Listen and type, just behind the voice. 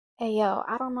Hey yo,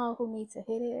 I don't know who needs to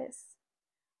hear this,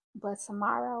 but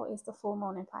tomorrow is the full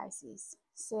moon in Pisces.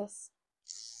 Sis,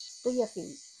 do your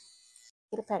feet,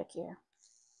 get a pedicure,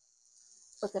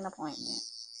 book an appointment.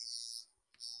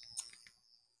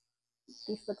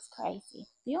 This looks crazy.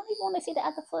 You don't even want to see the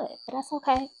other foot, but that's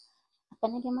okay. I'm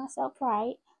gonna get myself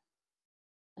right.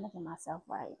 I'm gonna get myself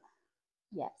right.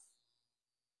 Yes,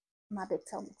 my big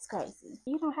toe looks crazy.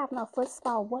 You don't have no foot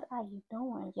spa. What are you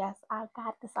doing? Yes, I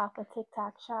got this off of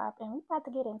TikTok shop, and we about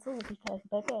to get into it because,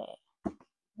 baby,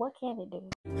 what can it do?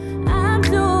 I'm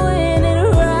doing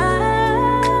it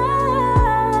right.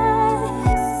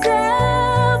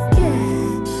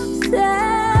 Self-care,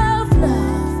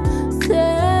 self-love,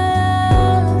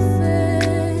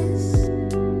 selfish.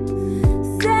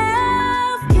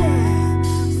 Self-care,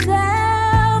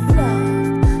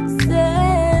 self-love,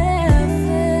 selfish.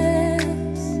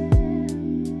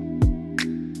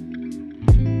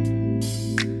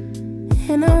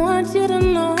 And I want you to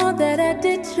know